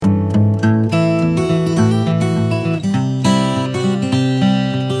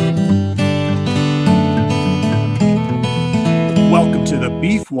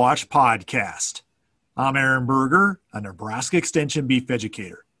Beef Watch podcast. I'm Aaron Berger, a Nebraska Extension beef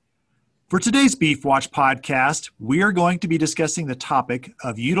educator. For today's Beef Watch podcast, we are going to be discussing the topic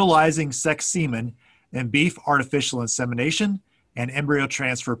of utilizing sex semen in beef artificial insemination and embryo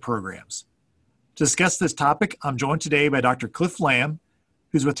transfer programs. To discuss this topic, I'm joined today by Dr. Cliff Lamb,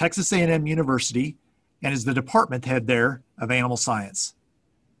 who's with Texas A&M University and is the department head there of animal science.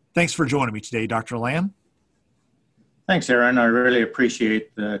 Thanks for joining me today, Dr. Lamb. Thanks, Aaron. I really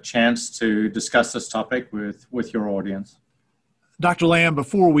appreciate the chance to discuss this topic with your audience. Dr. Lamb,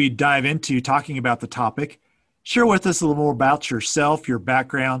 before we dive into talking about the topic, share with us a little more about yourself, your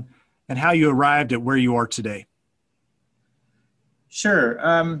background, and how you arrived at where you are today. Sure.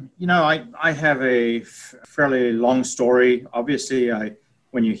 I have a fairly long story. Obviously,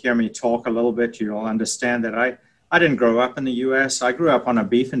 when you hear me talk a little bit, you'll understand that I didn't grow up in the U.S. I grew up on a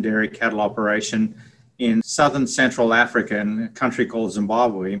beef and dairy cattle operation in southern Central Africa in a country called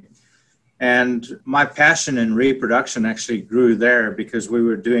Zimbabwe. And my passion in reproduction actually grew there because we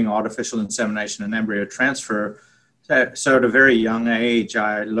were doing artificial insemination and embryo transfer. So at a very young age,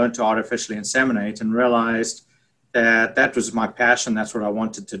 I learned to artificially inseminate and realized that was my passion. That's what I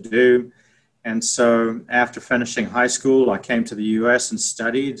wanted to do. And so after finishing high school, I came to the U.S. and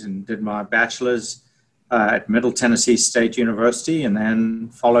studied and did my bachelor's at Middle Tennessee State University, and then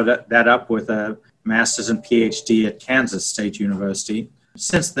followed that up with a master's and PhD at Kansas State University.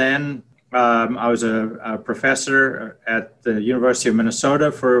 Since then, I was a professor at the University of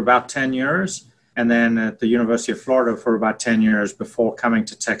Minnesota for about 10 years, and then at the University of Florida for about 10 years before coming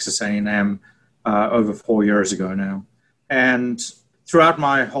to Texas A&M over 4 years ago now. And throughout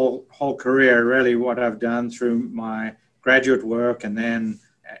my whole career, really what I've done through my graduate work and then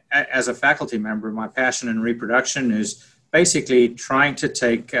as a faculty member, my passion in reproduction is basically trying to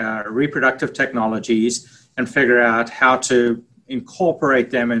take reproductive technologies and figure out how to incorporate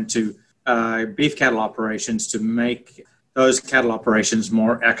them into beef cattle operations to make those cattle operations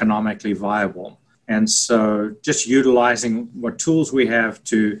more economically viable. And so just utilizing what tools we have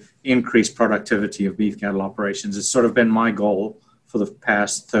to increase productivity of beef cattle operations has sort of been my goal for the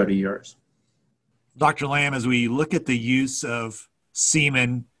past 30 years. Dr. Lamb, as we look at the use of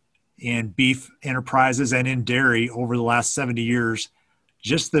semen in beef enterprises and in dairy over the last 70 years,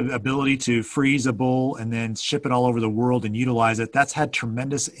 just the ability to freeze a bull and then ship it all over the world and utilize it, that's had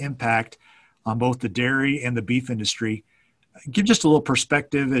tremendous impact on both the dairy and the beef industry. Give just a little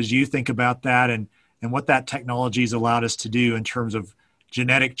perspective as you think about that and what that technology has allowed us to do in terms of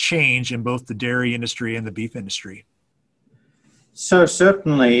genetic change in both the dairy industry and the beef industry. So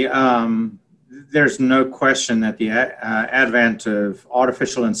certainly, there's no question that the advent of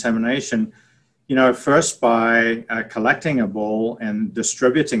artificial insemination, first by collecting a bull and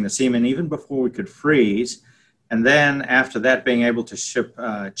distributing the semen even before we could freeze, and then after that being able to ship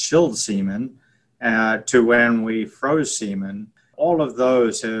chilled semen to when we froze semen, all of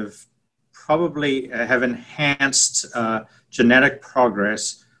those have enhanced genetic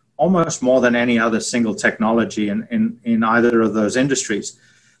progress almost more than any other single technology in either of those industries.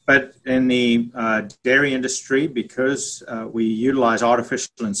 But in the dairy industry, because we utilize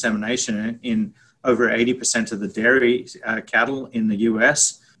artificial insemination in over 80% of the dairy cattle in the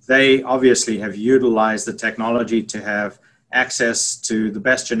U.S., they obviously have utilized the technology to have access to the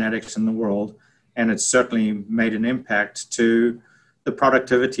best genetics in the world, and it's certainly made an impact to the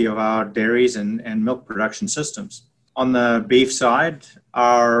productivity of our dairies and milk production systems. On the beef side,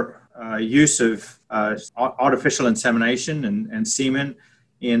 our use of artificial insemination and semen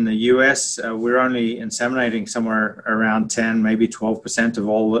in the U.S., we're only inseminating somewhere around 10, maybe 12% of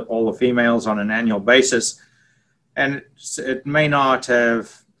all the females on an annual basis. And it may not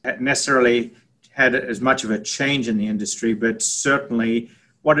have necessarily had as much of a change in the industry, but certainly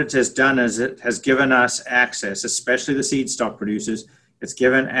what it has done is it has given us access, especially the seed stock producers, it's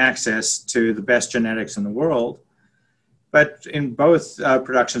given access to the best genetics in the world. But in both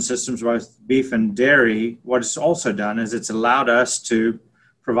production systems, both beef and dairy, what it's also done is it's allowed us to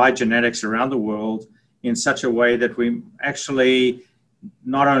provide genetics around the world in such a way that we actually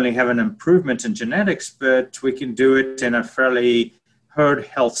not only have an improvement in genetics, but we can do it in a fairly herd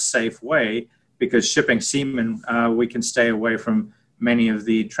health safe way because shipping semen, we can stay away from many of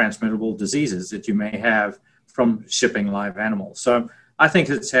the transmittable diseases that you may have from shipping live animals. So I think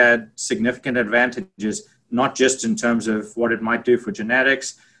it's had significant advantages, not just in terms of what it might do for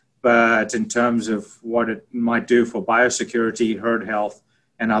genetics, but in terms of what it might do for biosecurity, herd health,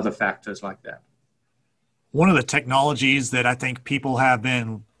 and other factors like that. One of the technologies that I think people have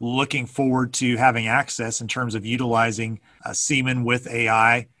been looking forward to having access in terms of utilizing semen with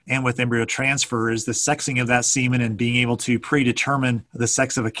AI and with embryo transfer is the sexing of that semen and being able to predetermine the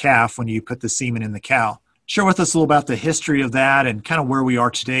sex of a calf when you put the semen in the cow. Share with us a little about the history of that and kind of where we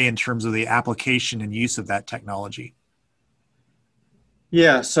are today in terms of the application and use of that technology.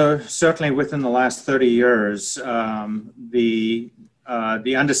 Yeah, so certainly within the last 30 years, the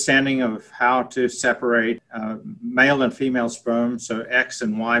understanding of how to separate male and female sperm, so X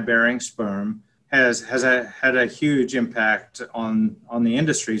and Y bearing sperm, had a huge impact on the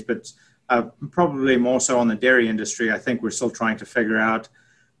industries, but probably more so on the dairy industry. I think we're still trying to figure out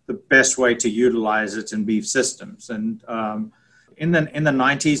the best way to utilize it in beef systems. And in the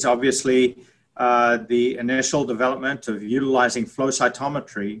 90s, obviously, the initial development of utilizing flow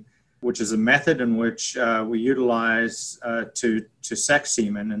cytometry, which is a method in which we utilize to sex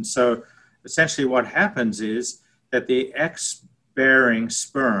semen. And so essentially what happens is that the X-bearing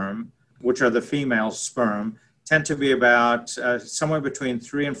sperm, which are the female sperm, tend to be about somewhere between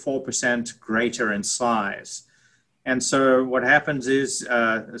 3 and 4% greater in size. And so what happens is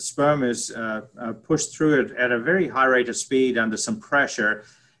sperm is pushed through it at a very high rate of speed under some pressure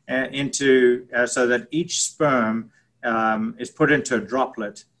so that each sperm is put into a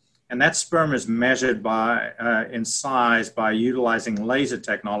droplet. And that sperm is measured in size by utilizing laser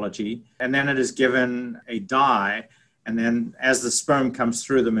technology. And then it is given a dye. And then as the sperm comes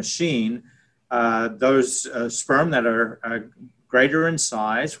through the machine, those sperm that are greater in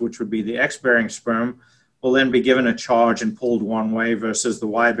size, which would be the X-bearing sperm, will then be given a charge and pulled one way versus the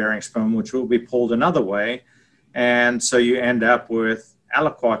Y-bearing sperm, which will be pulled another way. And so you end up with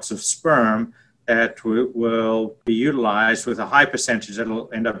aliquots of sperm that will be utilized with a high percentage that will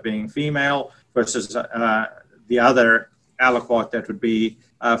end up being female versus the other aliquot that would be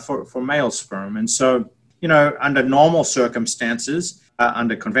for male sperm. And so, under normal circumstances,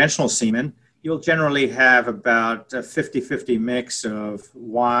 under conventional semen, you'll generally have about a 50-50 mix of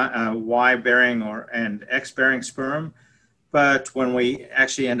Y-bearing and X-bearing sperm. But when we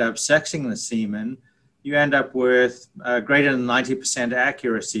actually end up sexing the semen, you end up with greater than 90%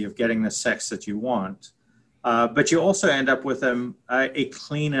 accuracy of getting the sex that you want. But you also end up with a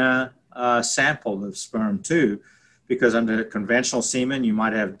cleaner sample of sperm too, because under conventional semen, you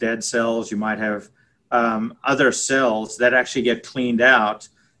might have dead cells, you might have other cells that actually get cleaned out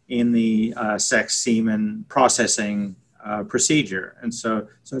in the sex semen processing procedure. And so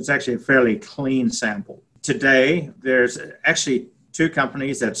it's actually a fairly clean sample. Today, there's actually 2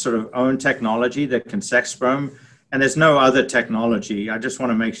 companies that sort of own technology that can sex sperm, and there's no other technology. I just want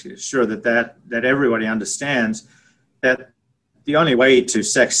to make sure that everybody understands that the only way to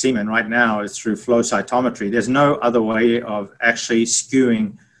sex semen right now is through flow cytometry. There's no other way of actually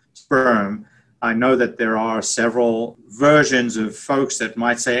skewing sperm. I know that there are several versions of folks that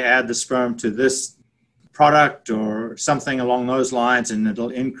might say add the sperm to this product or something along those lines, and it'll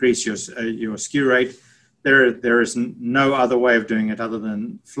increase your skew rate. There is no other way of doing it other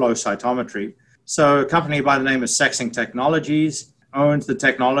than flow cytometry. So a company by the name of Sexing Technologies owns the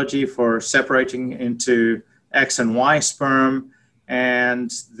technology for separating into X and Y sperm,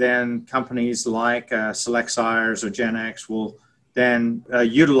 and then companies like Select Sires or GenX will then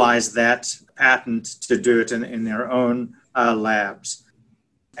utilize that patent to do it in their own labs.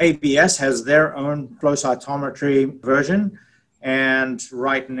 ABS has their own flow cytometry version, and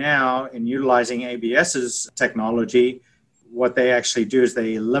right now in utilizing ABS's technology, what they actually do is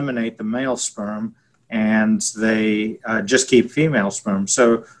they eliminate the male sperm and they just keep female sperm.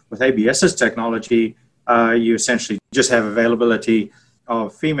 So with ABS's technology, you essentially just have availability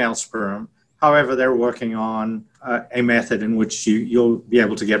of female sperm. However, they're working on a method in which you'll be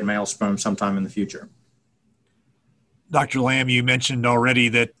able to get male sperm sometime in the future. Dr. Lamb, you mentioned already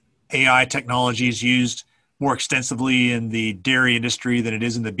that AI technology is used more extensively in the dairy industry than it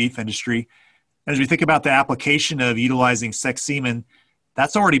is in the beef industry. As we think about the application of utilizing sex semen,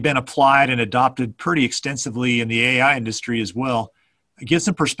 that's already been applied and adopted pretty extensively in the AI industry as well. Give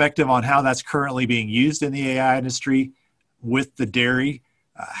some perspective on how that's currently being used in the AI industry with the dairy,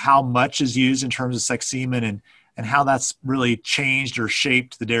 how much is used in terms of sex semen, and how that's really changed or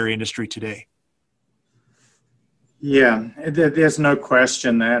shaped the dairy industry today. Yeah, there's no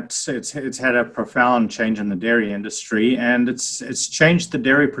question that it's had a profound change in the dairy industry, and it's changed the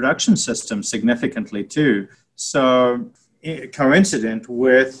dairy production system significantly too. So, coincident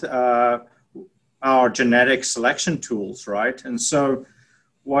with our genetic selection tools, right? And so,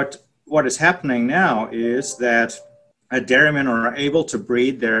 what is happening now is that dairymen are able to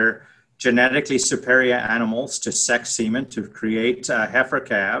breed their genetically superior animals to sex semen to create heifer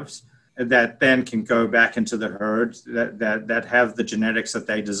calves that then can go back into the herd that have the genetics that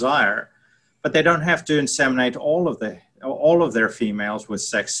they desire. But they don't have to inseminate all of the all of their females with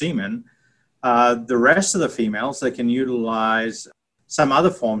sex semen. The rest of the females, they can utilize some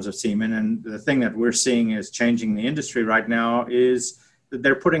other forms of semen. And the thing that we're seeing is changing the industry right now is that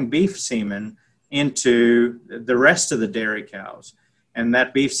they're putting beef semen into the rest of the dairy cows. And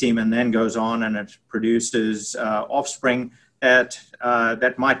that beef semen then goes on and it produces offspring that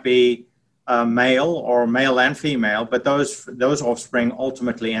might be male or male and female, but those offspring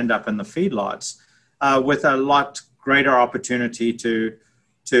ultimately end up in the feedlots with a lot greater opportunity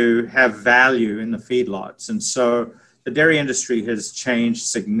to have value in the feedlots. And so the dairy industry has changed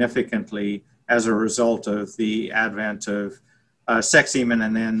significantly as a result of the advent of sex semen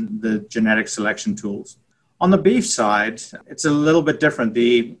and then the genetic selection tools. On the beef side, it's a little bit different.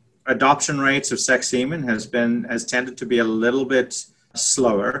 The adoption rates of sex semen has tended to be a little bit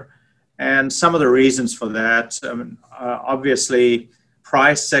slower. And some of the reasons for that, obviously,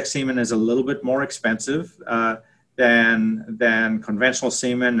 price sex semen is a little bit more expensive than conventional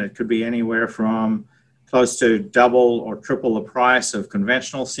semen. It could be anywhere from close to double or triple the price of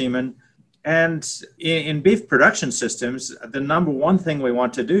conventional semen. And in beef production systems, the number one thing we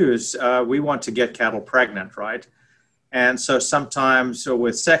want to do is we want to get cattle pregnant, right? And so sometimes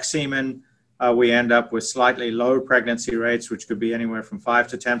with sex semen, we end up with slightly lower pregnancy rates, which could be anywhere from 5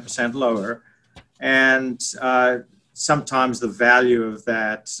 to 10% lower. And sometimes the value of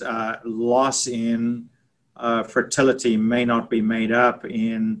that loss in fertility may not be made up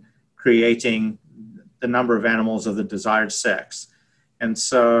in creating the number of animals of the desired sex. And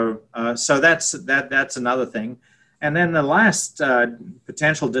so that's another thing. And then the last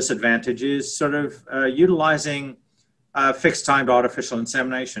potential disadvantage is sort of utilizing fixed timed artificial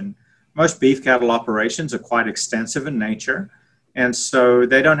insemination. Most beef cattle operations are quite extensive in nature, and so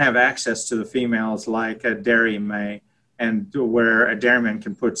they don't have access to the females like a dairy may, and where a dairyman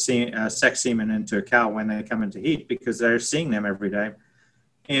can put sex semen into a cow when they come into heat because they're seeing them every day.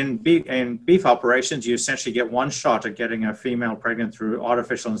 In beef operations, you essentially get one shot at getting a female pregnant through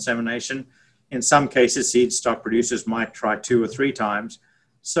artificial insemination. In some cases, seed stock producers might try 2 or 3 times.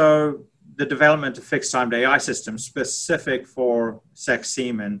 So the development of fixed-timed AI systems specific for sex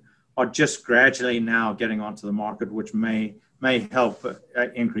semen are just gradually now getting onto the market, which may help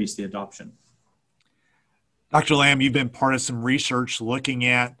increase the adoption. Dr. Lamb, you've been part of some research looking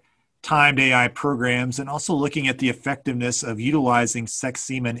at timed AI programs and also looking at the effectiveness of utilizing sex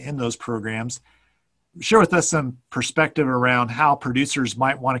semen in those programs. Share with us some perspective around how producers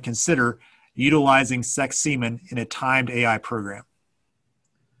might want to consider utilizing sex semen in a timed AI program.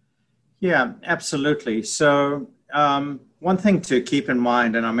 Yeah, absolutely. So one thing to keep in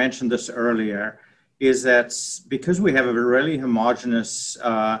mind, and I mentioned this earlier, is that because we have a really homogeneous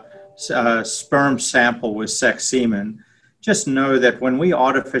sperm sample with sex semen, just know that when we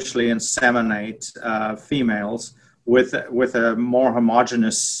artificially inseminate females with a more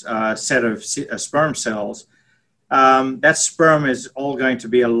homogeneous set of sperm cells, that sperm is all going to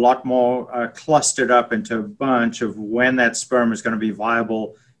be a lot more clustered up into a bunch of when that sperm is going to be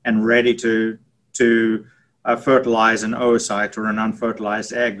viable and ready to fertilize an oocyte or an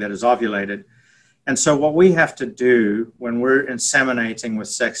unfertilized egg that is ovulated. And so what we have to do when we're inseminating with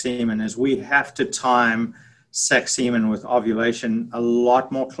sex semen is we have to time sex semen with ovulation a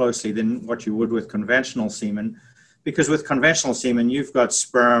lot more closely than what you would with conventional semen, because with conventional semen, you've got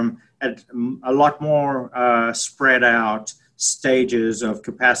sperm at a lot more spread out stages of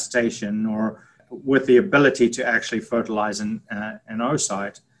capacitation or with the ability to actually fertilize an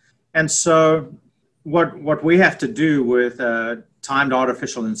oocyte. And so what we have to do with timed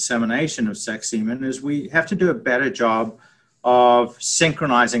artificial insemination of sex semen is we have to do a better job of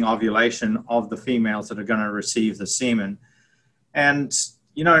synchronizing ovulation of the females that are going to receive the semen. And,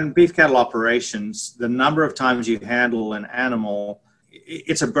 you know, in beef cattle operations, the number of times you handle an animal,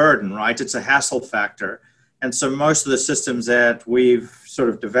 it's a burden, right? It's a hassle factor. And so most of the systems that we've sort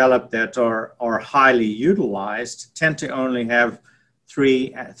of developed that are highly utilized tend to only have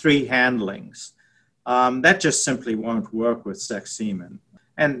three handlings. That just simply won't work with sex semen.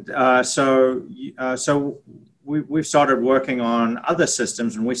 And so we've started working on other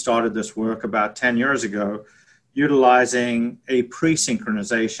systems, and we started this work about 10 years ago, utilizing a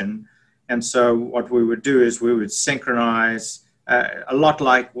pre-synchronization. And so what we would do is we would synchronize a lot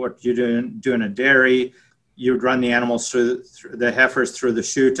like what you do in a dairy. You would run the animals through the heifers through the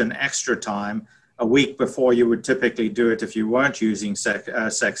chute an extra time, a week before you would typically do it if you weren't using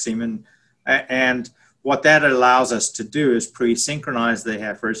sex semen. And what that allows us to do is pre-synchronize the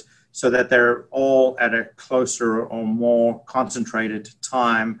heifers so that they're all at a closer or more concentrated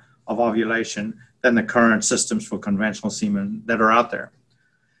time of ovulation than the current systems for conventional semen that are out there.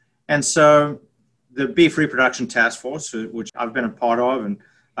 And so the Beef Reproduction Task Force, which I've been a part of and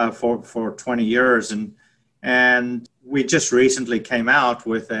for 20 years, and we just recently came out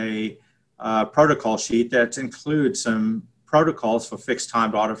with a protocol sheet that includes some protocols for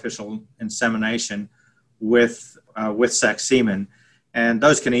fixed-timed artificial insemination with sex semen. And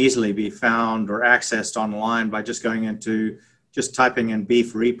those can easily be found or accessed online by just typing in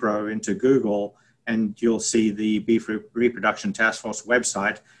Beef Repro into Google, and you'll see the Beef Reproduction Task Force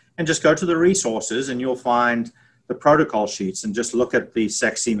website, and just go to the resources and you'll find the protocol sheets, and just look at the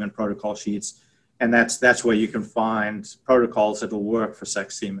sex semen protocol sheets. And that's where you can find protocols that will work for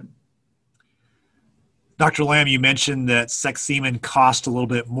sex semen. Dr. Lamb, you mentioned that sex semen cost a little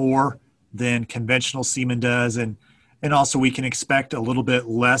bit more than conventional semen does, and also we can expect a little bit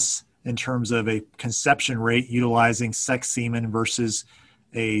less in terms of a conception rate utilizing sex semen versus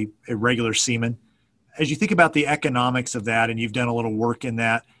a regular semen. As you think about the economics of that, and you've done a little work in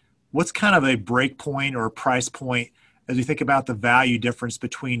that, what's kind of a break point or a price point as you think about the value difference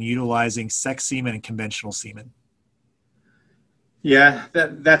between utilizing sex semen and conventional semen? Yeah,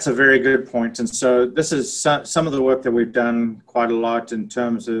 that's a very good point. And so this is some of the work that we've done quite a lot in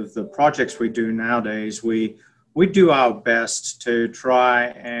terms of the projects we do nowadays. We do our best to try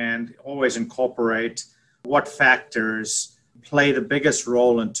and always incorporate what factors play the biggest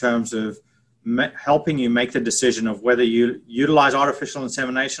role in terms of helping you make the decision of whether you utilize artificial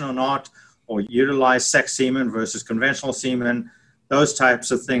insemination or not, or utilize sex semen versus conventional semen, those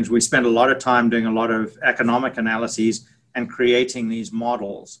types of things. We spend a lot of time doing a lot of economic analyses and creating these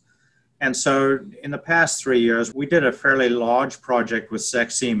models. And so in the past 3 years, we did a fairly large project with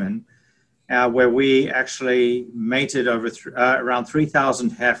sex semen where we actually mated over around 3,000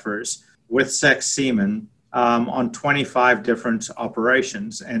 heifers with sex semen on 25 different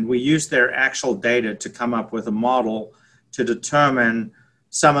operations. And we used their actual data to come up with a model to determine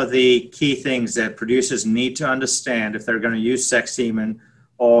some of the key things that producers need to understand if they're going to use sex semen,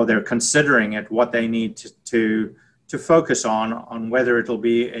 or they're considering it, what they need to focus on whether it'll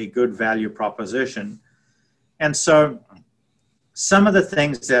be a good value proposition. And so some of the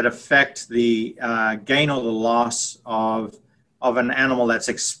things that affect the gain or the loss of an animal that's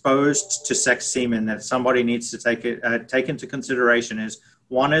exposed to sex semen that somebody needs to take into consideration is,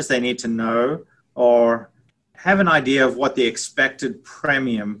 one is they need to know or have an idea of what the expected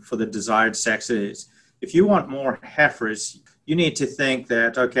premium for the desired sex is. If you want more heifers, you need to think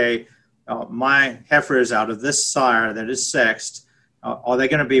that, okay, my heifers out of this sire that is sexed, are they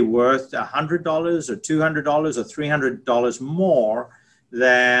going to be worth $100 or $200 or $300 more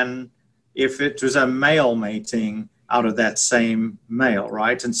than if it was a male mating out of that same male,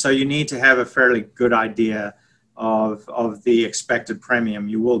 right? And so you need to have a fairly good idea of the expected premium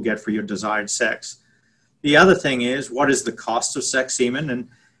you will get for your desired sex. The other thing is, what is the cost of sex semen?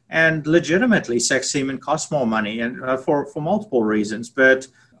 And legitimately, sex semen costs more money, and for multiple reasons. But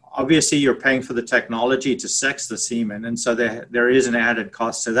obviously, you're paying for the technology to sex the semen, and so there is an added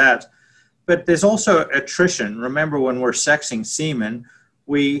cost to that. But there's also attrition. Remember, when we're sexing semen,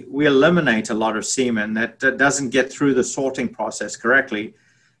 we eliminate a lot of semen that doesn't get through the sorting process correctly.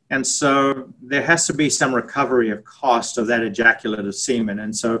 And so there has to be some recovery of cost of that ejaculate of semen.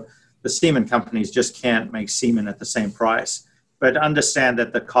 And so the semen companies just can't make semen at the same price. But understand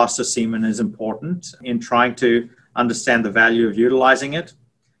that the cost of semen is important in trying to understand the value of utilizing it.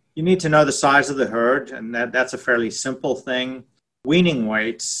 You need to know the size of the herd, and that's a fairly simple thing. Weaning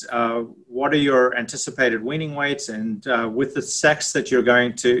weights, what are your anticipated weaning weights? And with the sex that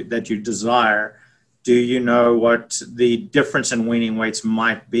you desire, do you know what the difference in weaning weights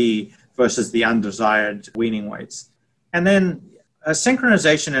might be versus the undesired weaning weights? And then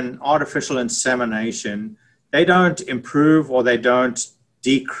synchronization and artificial insemination, they don't improve or they don't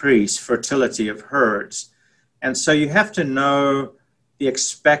decrease fertility of herds. And so you have to know the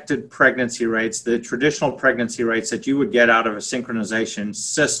expected pregnancy rates, the traditional pregnancy rates that you would get out of a synchronization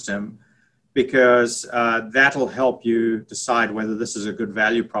system, because that'll help you decide whether this is a good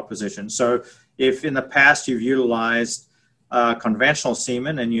value proposition. So if in the past you've utilized conventional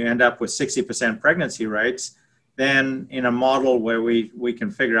semen and you end up with 60% pregnancy rates, then in a model where we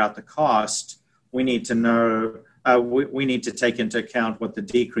can figure out the cost, we need to know, we need to take into account what the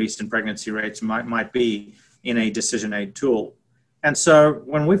decrease in pregnancy rates might be in a decision aid tool. And so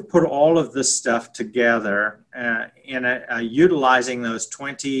when we've put all of this stuff together utilizing those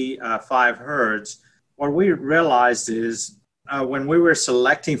 25 herds, what we realized is when we were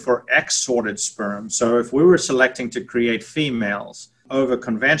selecting for X-sorted sperm, so if we were selecting to create females over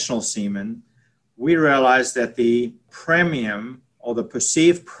conventional semen, we realized that the premium or the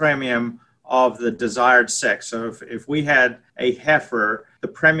perceived premium of the desired sex. So if we had a heifer, the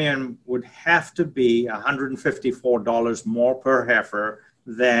premium would have to be $154 more per heifer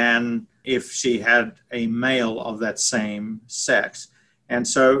than if she had a male of that same sex. And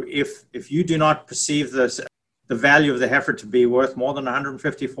so if you do not perceive the value of the heifer to be worth more than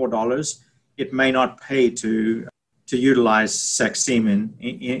 $154, it may not pay to utilize sex semen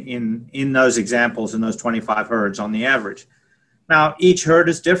in those examples, in those 25 herds on the average. Now, each herd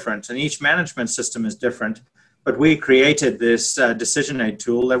is different and each management system is different, but we created this decision aid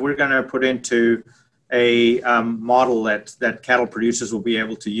tool that we're going to put into a model that cattle producers will be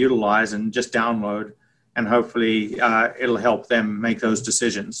able to utilize and just download, and hopefully it'll help them make those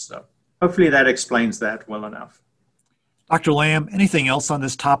decisions. So hopefully that explains that well enough. Dr. Lamb, anything else on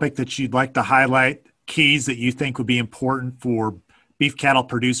this topic that you'd like to highlight, keys that you think would be important for beef cattle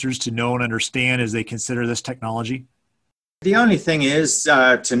producers to know and understand as they consider this technology? The only thing is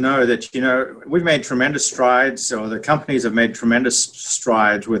to know that, we've made tremendous strides, or the companies have made tremendous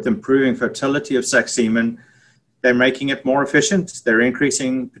strides with improving fertility of sex semen. They're making it more efficient. They're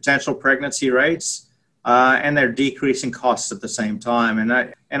increasing potential pregnancy rates, and they're decreasing costs at the same time.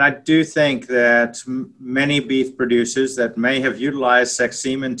 And I do think that many beef producers that may have utilized sex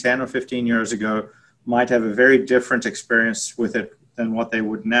semen 10 or 15 years ago might have a very different experience with it than what they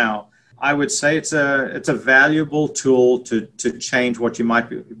would now. I would say it's a valuable tool to change what you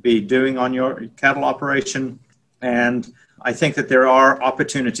might be doing on your cattle operation. And I think that there are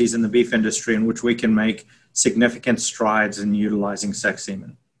opportunities in the beef industry in which we can make significant strides in utilizing sex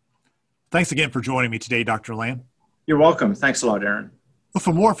semen. Thanks again for joining me today, Dr. Lamb. You're welcome. Thanks a lot, Aaron. Well,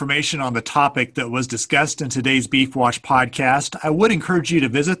 for more information on the topic that was discussed in today's Beef Watch podcast, I would encourage you to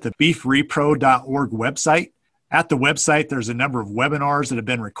visit the beefrepro.org website. At the website, there's a number of webinars that have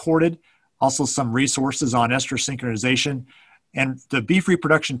been recorded, also some resources on estrus synchronization. And the Beef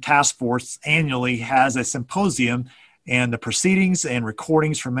Reproduction Task Force annually has a symposium, and the proceedings and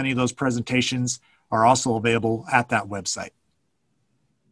recordings from many of those presentations are also available at that website.